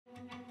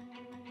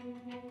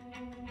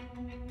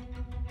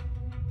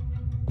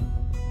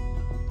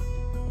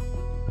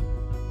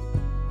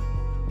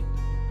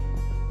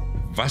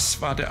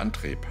Was war der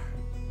Antrieb?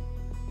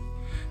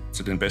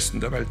 Zu den Besten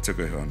der Welt zu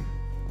gehören.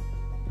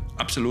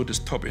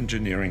 Absolutes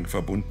Top-Engineering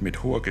verbunden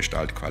mit hoher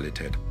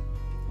Gestaltqualität.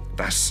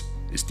 Das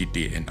ist die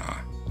DNA.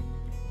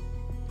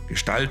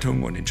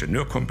 Gestaltung und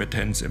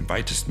Ingenieurkompetenz im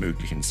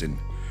weitestmöglichen Sinn.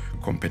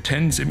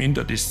 Kompetenz im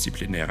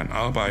interdisziplinären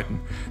Arbeiten,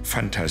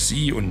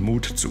 Fantasie und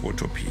Mut zur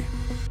Utopie.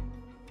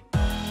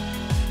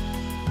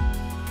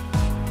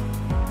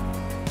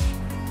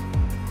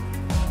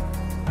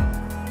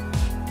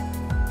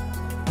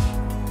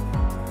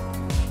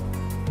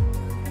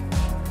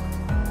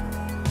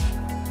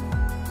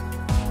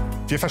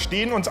 Wir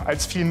verstehen uns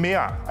als viel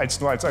mehr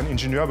als nur als ein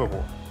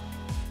Ingenieurbüro.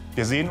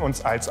 Wir sehen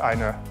uns als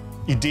eine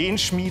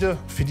Ideenschmiede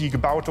für die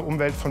gebaute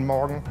Umwelt von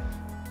morgen,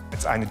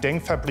 als eine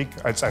Denkfabrik,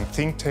 als ein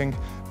Think Tank.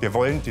 Wir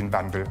wollen den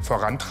Wandel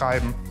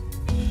vorantreiben.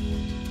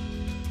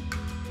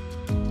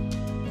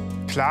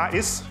 Klar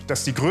ist,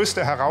 dass die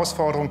größte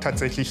Herausforderung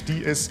tatsächlich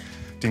die ist,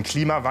 den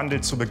Klimawandel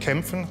zu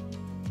bekämpfen.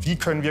 Wie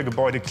können wir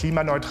Gebäude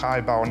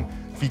klimaneutral bauen?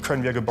 Wie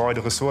können wir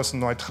Gebäude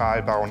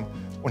ressourcenneutral bauen?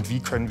 Und wie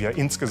können wir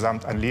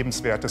insgesamt ein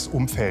lebenswertes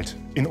Umfeld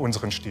in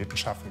unseren Städten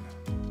schaffen?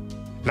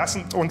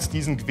 Lasst uns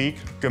diesen Weg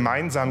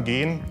gemeinsam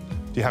gehen.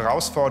 Die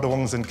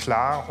Herausforderungen sind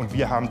klar und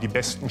wir haben die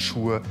besten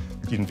Schuhe,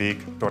 den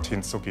Weg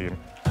dorthin zu gehen.